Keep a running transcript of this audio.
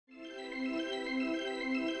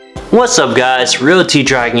What's up guys,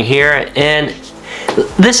 RealTDragon here, and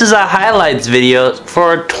this is a highlights video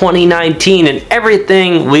for 2019 and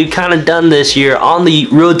everything we've kind of done this year on the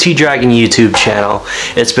RealTDragon YouTube channel.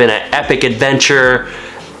 It's been an epic adventure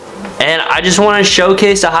and I just want to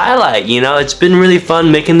showcase a highlight. You know, it's been really fun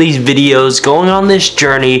making these videos, going on this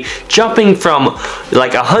journey, jumping from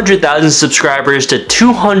like 100,000 subscribers to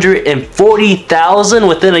 240,000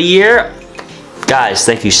 within a year. Guys,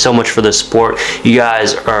 thank you so much for the support. You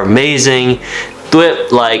guys are amazing.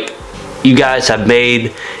 Like, you guys have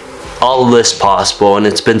made all of this possible and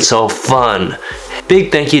it's been so fun.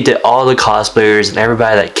 Big thank you to all the cosplayers and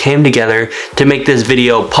everybody that came together to make this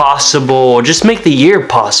video possible, or just make the year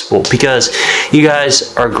possible, because you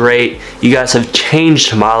guys are great. You guys have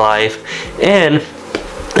changed my life and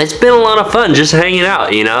it's been a lot of fun just hanging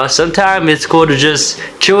out, you know. Sometimes it's cool to just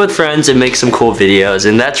chill with friends and make some cool videos,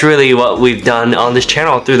 and that's really what we've done on this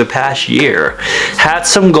channel through the past year. Had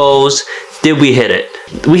some goals. Did we hit it?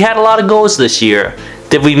 We had a lot of goals this year.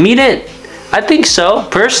 Did we meet it? I think so.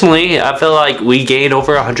 Personally, I feel like we gained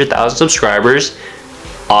over 100,000 subscribers.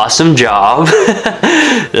 Awesome job.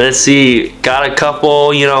 Let's see, got a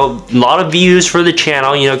couple, you know, a lot of views for the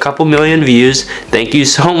channel, you know, a couple million views. Thank you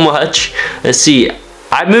so much. Let's see,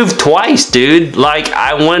 I moved twice, dude. Like,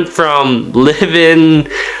 I went from living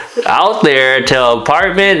out there to an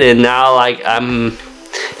apartment, and now like I'm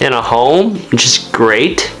in a home, which is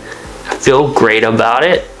great. I feel great about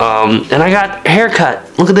it. And I got a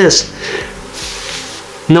haircut. Look at this.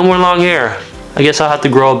 No more long hair. I guess I'll have to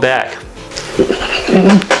grow it back.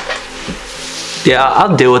 Yeah,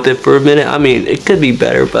 I'll deal with it for a minute. I mean, it could be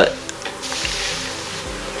better, but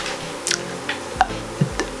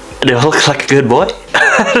do I look like a good boy?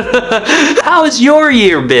 How has your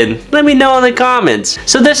year been? Let me know in the comments.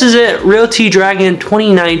 So this is it, RealTDragon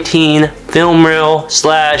 2019 film reel /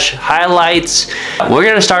 highlights. We're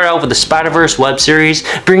gonna start out with the Spiderverse web series,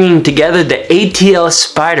 bringing together the ATL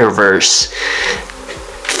Spiderverse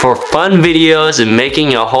for fun videos and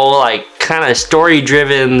making a whole like kind of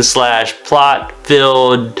story-driven /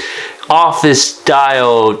 plot-filled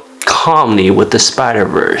office-style comedy with the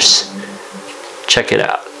Spiderverse. Check it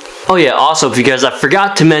out. Oh yeah, also if you guys, I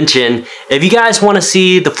forgot to mention, if you guys want to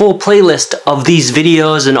see the full playlist of these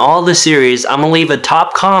videos and all the series, I'm gonna leave a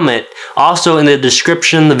top comment also in the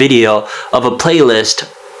description of the video of a playlist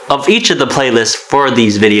of each of the playlists for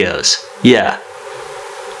these videos. Yeah,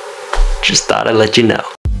 just thought I'd let you know.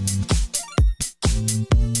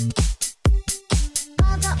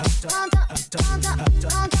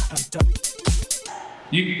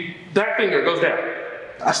 That finger goes down.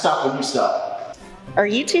 I stop when you stop. Are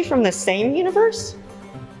you two from the same universe?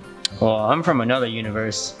 Well, I'm from another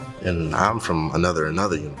universe. And I'm from another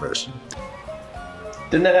universe.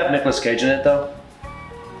 Didn't that have Nicolas Cage in it though?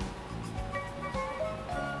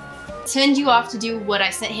 Send you off to do what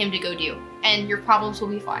I sent him to go do, and your problems will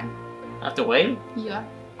be fine. I have to wait? Yeah.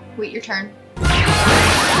 Wait your turn.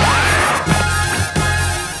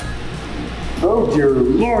 Oh dear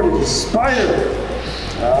Lord, it's a spider!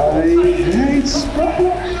 I hate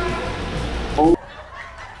spiders!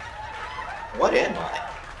 What am I?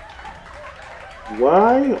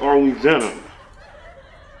 Why are we Venom?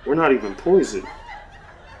 We're not even poison.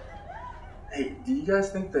 Hey, do you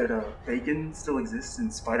guys think that bacon still exists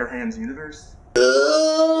in Spider-Ham's universe?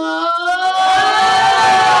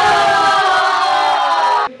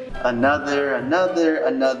 Another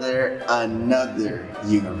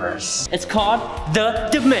universe. It's called the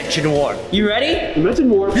Dimension War. You ready?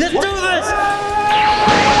 Dimension War. Let's do this!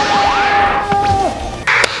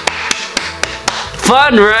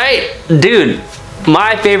 Fun, right? Dude,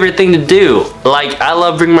 my favorite thing to do. Like, I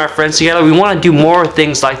love bringing my friends together. We want to do more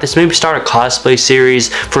things like this. Maybe start a cosplay series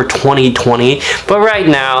for 2020. But right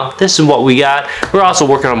now, this is what we got. We're also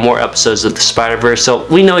working on more episodes of the Spiderverse, so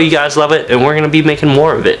we know you guys love it, and we're going to be making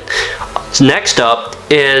more of it. So next up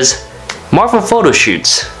is Marvel photo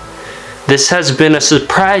shoots. This has been a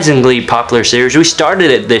surprisingly popular series. We started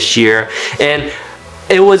it this year, and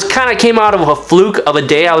it was kind of came out of a fluke of a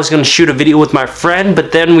day I was going to shoot a video with my friend,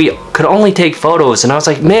 but then we could only take photos, and I was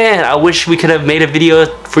like, man, I wish we could have made a video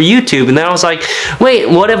for YouTube. And then I was like, wait,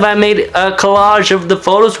 what if I made a collage of the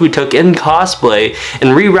photos we took in cosplay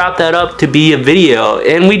and rewrap that up to be a video?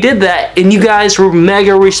 And we did that, and you guys were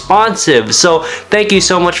mega responsive. So thank you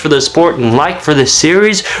so much for the support and like for this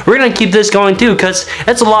series. We're gonna keep this going too, because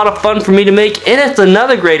it's a lot of fun for me to make, and it's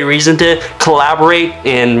another great reason to collaborate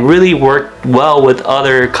and really work well with other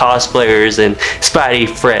cosplayers and Spidey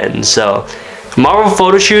friends. So Marvel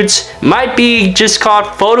photo shoots might be just called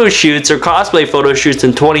photo shoots or cosplay photo shoots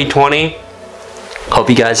in 2020. Hope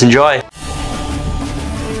you guys enjoy.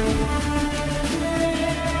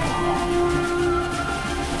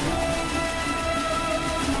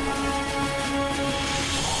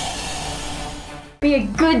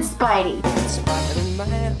 good Spidey.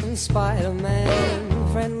 Spider-Man, Spider-Man,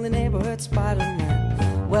 friendly neighborhood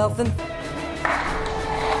Spider-Man, wealth and...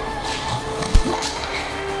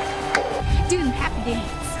 Do the happy dance.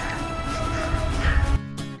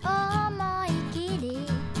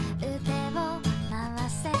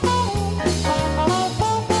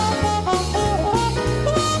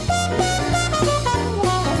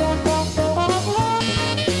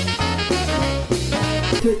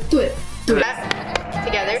 Do it. Clap.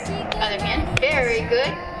 Together. Other hand. Very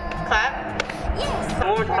good. Clap. Yes. One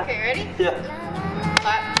more time. Okay, ready? Yeah.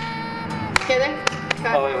 Clap. Together.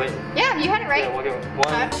 Clap. Oh, wait. Yeah, you had it right. Yeah, we'll give it one.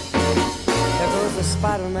 Clap. There goes the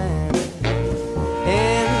Spider-Man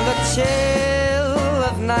in the chill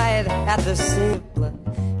of night at the sea.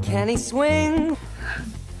 Can he swing?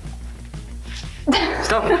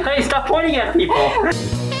 Stop pointing at people.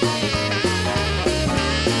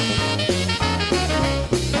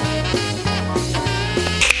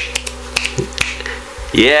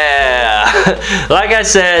 Yeah, like I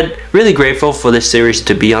said, really grateful for this series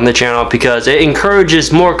to be on the channel because it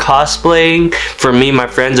encourages more cosplaying for me and my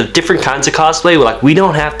friends of different kinds of cosplay. Like, we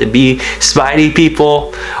don't have to be Spidey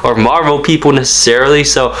people or Marvel people necessarily,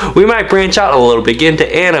 so we might branch out a little bit, get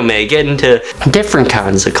into anime, get into different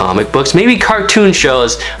kinds of comic books, maybe cartoon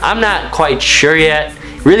shows. I'm not quite sure yet.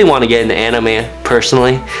 Really want to get into anime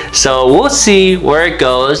personally, so we'll see where it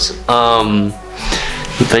goes.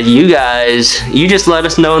 But you guys, you just let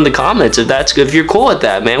us know in the comments if that's good, if you're cool with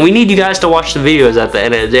that, man. We need you guys to watch the videos at the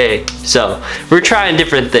end of the day. So, we're trying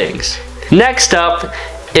different things. Next up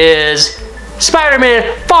is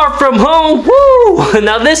Spider-Man Far From Home. Woo!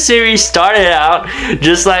 Now, this series started out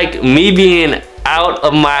just like me being out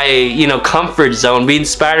of my, comfort zone, being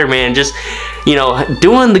Spider-Man, just,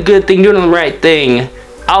 doing the good thing, doing the right thing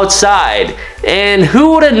outside. And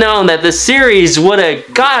who would have known that the series would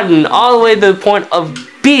have gotten all the way to the point of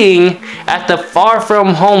being at the Far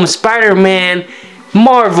From Home Spider-Man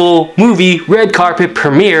Marvel movie red carpet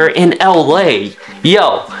premiere in LA.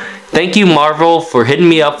 Yo, thank you Marvel for hitting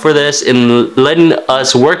me up for this and letting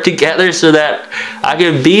us work together so that I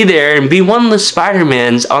could be there and be one of the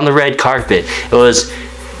Spider-Mans on the red carpet. It was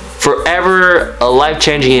forever a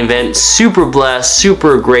life-changing event. Super blessed,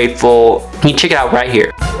 super grateful. You check it out right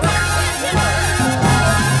here.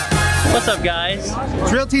 What's up, guys?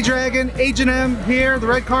 It's RealTDragon, H&M here, the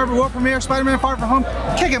red carpet world premiere, Spider-Man Far From Home.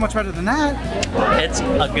 Can't get much better than that. It's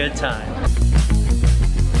a good time.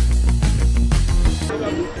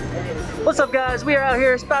 What's up, guys? We are out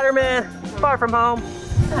here, Spider-Man Far From Home.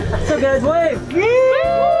 So, guys, wave! Woo!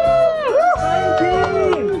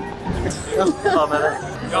 Oh, man.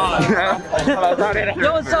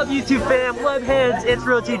 Yo, what's up, YouTube fam? Web hands, it's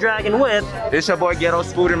RealTDragon with. It's your boy Ghetto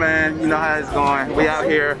Scooter, man. You know how it's going. We out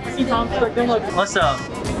here. What's up?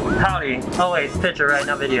 Howdy. Oh wait, picture, right?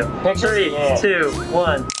 Not video. 3, 2,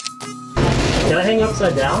 1. Can I hang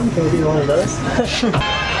upside down? Can we do one of those? What's up?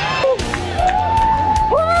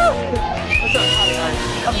 Howdy, guys.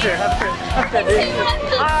 Up here, up here. Up there, dude.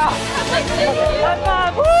 Ah! High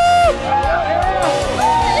five! Woo!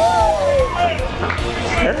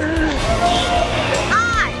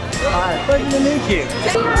 Hi, pleasure to meet you.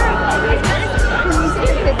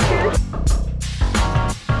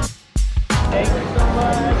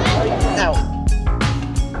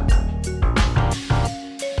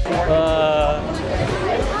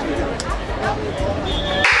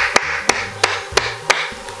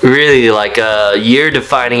 Really like a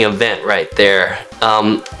year-defining event right there.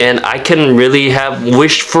 And I can really have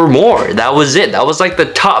wished for more. That was it. That was like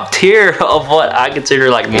the top tier of what I consider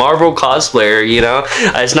like Marvel cosplayer,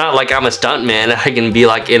 It's not like I'm a stuntman. I can be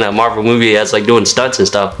like in a Marvel movie as like doing stunts and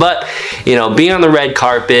stuff. But, being on the red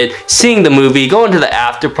carpet, seeing the movie, going to the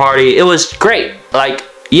after party, it was great. Like,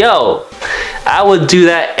 yo, I would do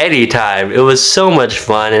that anytime. It was so much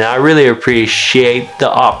fun and I really appreciate the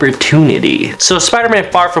opportunity. So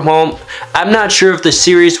Spider-Man Far From Home, I'm not sure if the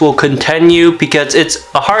series will continue because it's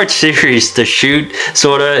a hard series to shoot,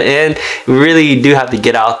 sorta, and we really do have to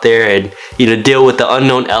get out there and, deal with the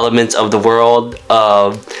unknown elements of the world.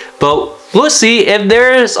 But we'll see. If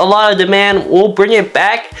there's a lot of demand, we'll bring it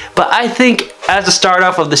back. But I think as a start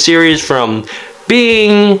off of the series, from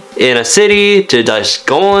being in a city to just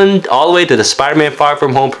going all the way to the Spider-Man Far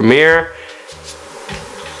From Home premiere,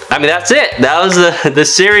 I mean, that's it. That was the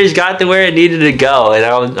series got to where it needed to go, and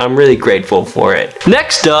I'm really grateful for it.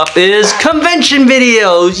 Next up is convention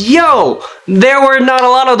videos. Yo, there were not a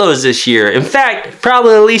lot of those this year. In fact,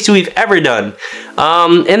 probably the least we've ever done.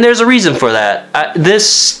 And there's a reason for that.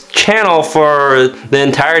 This channel, for the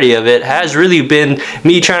entirety of it, has really been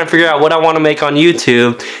me trying to figure out what I want to make on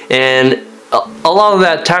YouTube, and a a lot of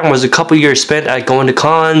that time was a couple years spent at going to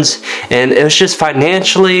cons, and it was just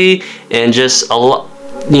financially and just a lot,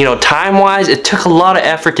 you know, time-wise, it took a lot of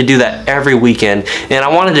effort to do that every weekend, and I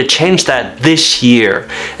wanted to change that this year.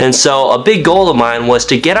 And so a big goal of mine was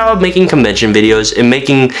to get out of making convention videos and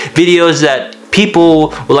making videos that people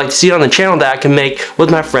would like to see on the channel that I can make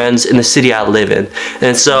with my friends in the city I live in.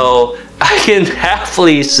 And so I can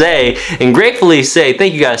happily say and gratefully say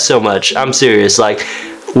thank you guys so much. I'm serious. Like,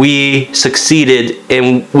 we succeeded,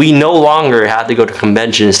 and we no longer have to go to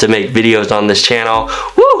conventions to make videos on this channel.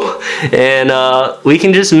 Woo! And we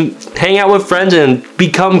can just hang out with friends and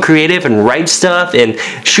become creative and write stuff and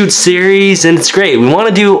shoot series, and it's great. We want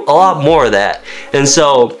to do a lot more of that. And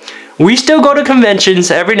so we still go to conventions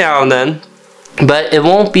every now and then, but it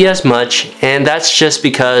won't be as much, and that's just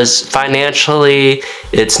because financially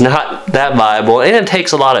it's not that viable, and it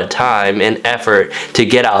takes a lot of time and effort to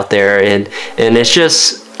get out there, and it's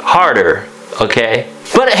just harder, okay?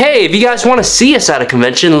 But hey, if you guys want to see us at a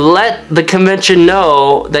convention, let the convention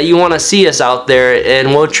know that you want to see us out there,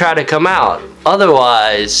 and we'll try to come out.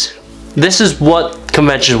 Otherwise, this is what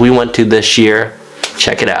conventions we went to this year.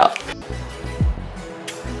 Check it out.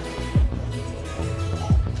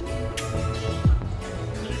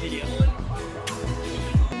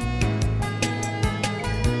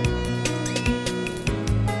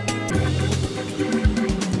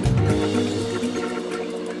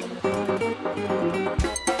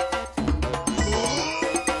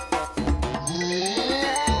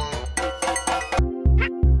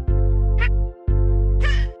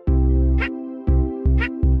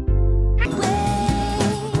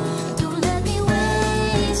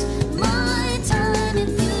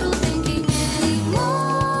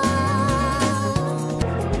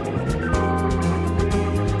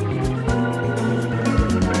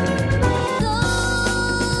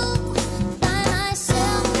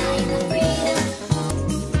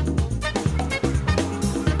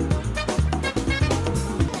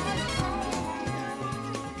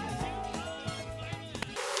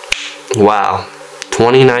 Wow,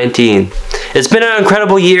 2019. It's been an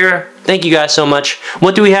incredible year. Thank you guys so much.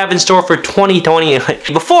 What do we have in store for 2020?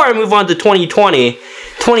 Before I move on to 2020,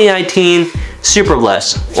 2019, super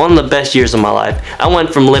blessed. One of the best years of my life. I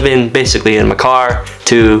went from living basically in my car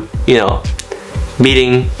to, you know,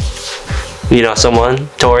 meeting, you know, someone,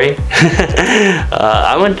 Tori.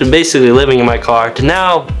 I went to basically living in my car to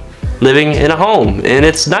now living in a home, and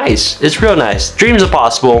it's nice. It's real nice. Dreams are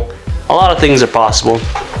possible. A lot of things are possible.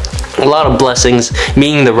 A lot of blessings,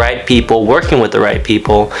 meeting the right people, working with the right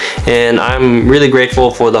people, and I'm really grateful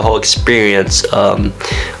for the whole experience of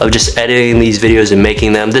just editing these videos and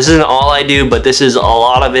making them. This isn't all I do, but this is a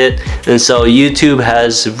lot of it, and so YouTube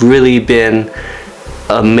has really been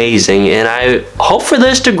amazing, and I hope for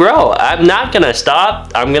this to grow. I'm not gonna stop.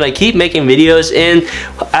 I'm gonna keep making videos, and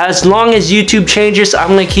as long as YouTube changes, I'm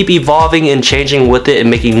gonna keep evolving and changing with it and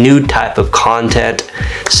making new type of content.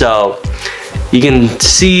 So you can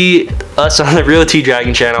see us on the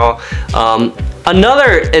RealTDragon channel.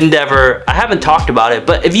 Another endeavor, I haven't talked about it,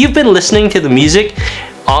 but if you've been listening to the music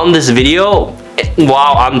on this video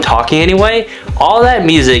while I'm talking anyway, all that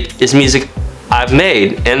music is music I've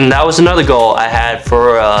made, and that was another goal I had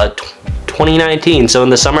for 2019. So in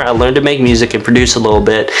the summer I learned to make music and produce a little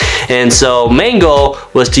bit, and so main goal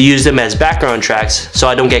was to use them as background tracks so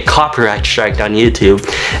I don't get copyright striked on YouTube.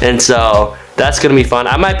 And so that's gonna be fun.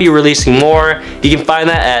 I might be releasing more. You can find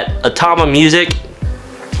that at Atama Music.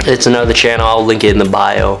 It's another channel, I'll link it in the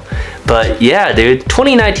bio. But yeah, dude,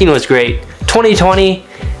 2019 was great. 2020,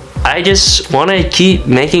 I just wanna keep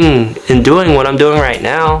making and doing what I'm doing right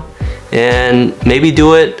now, and maybe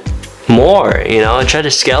do it more, you know, and try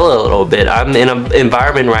to scale it a little bit. I'm in an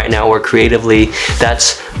environment right now where creatively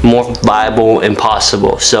that's more viable and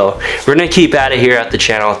possible. So we're gonna keep at it here at the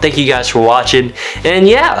channel. Thank you guys for watching, and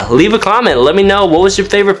yeah, leave a comment. Let me know what was your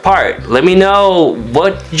favorite part. Let me know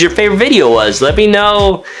what your favorite video was. Let me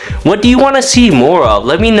know what do you want to see more of.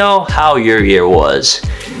 Let me know how your year was.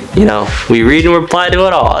 You know, we read and reply to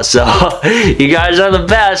it all. So you guys are the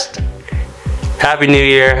best. Happy New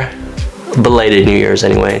Year. Belated New Year's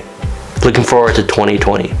anyway. Looking forward to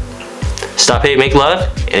 2020. Stop hate, make love.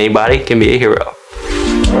 Anybody can be a hero.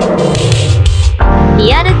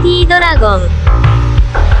 RealTDragon.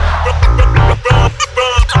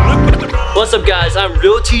 What's up, guys? I'm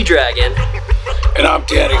RealTDragon. And I'm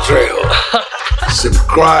Danny Trejo.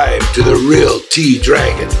 Subscribe to the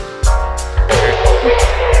RealTDragon.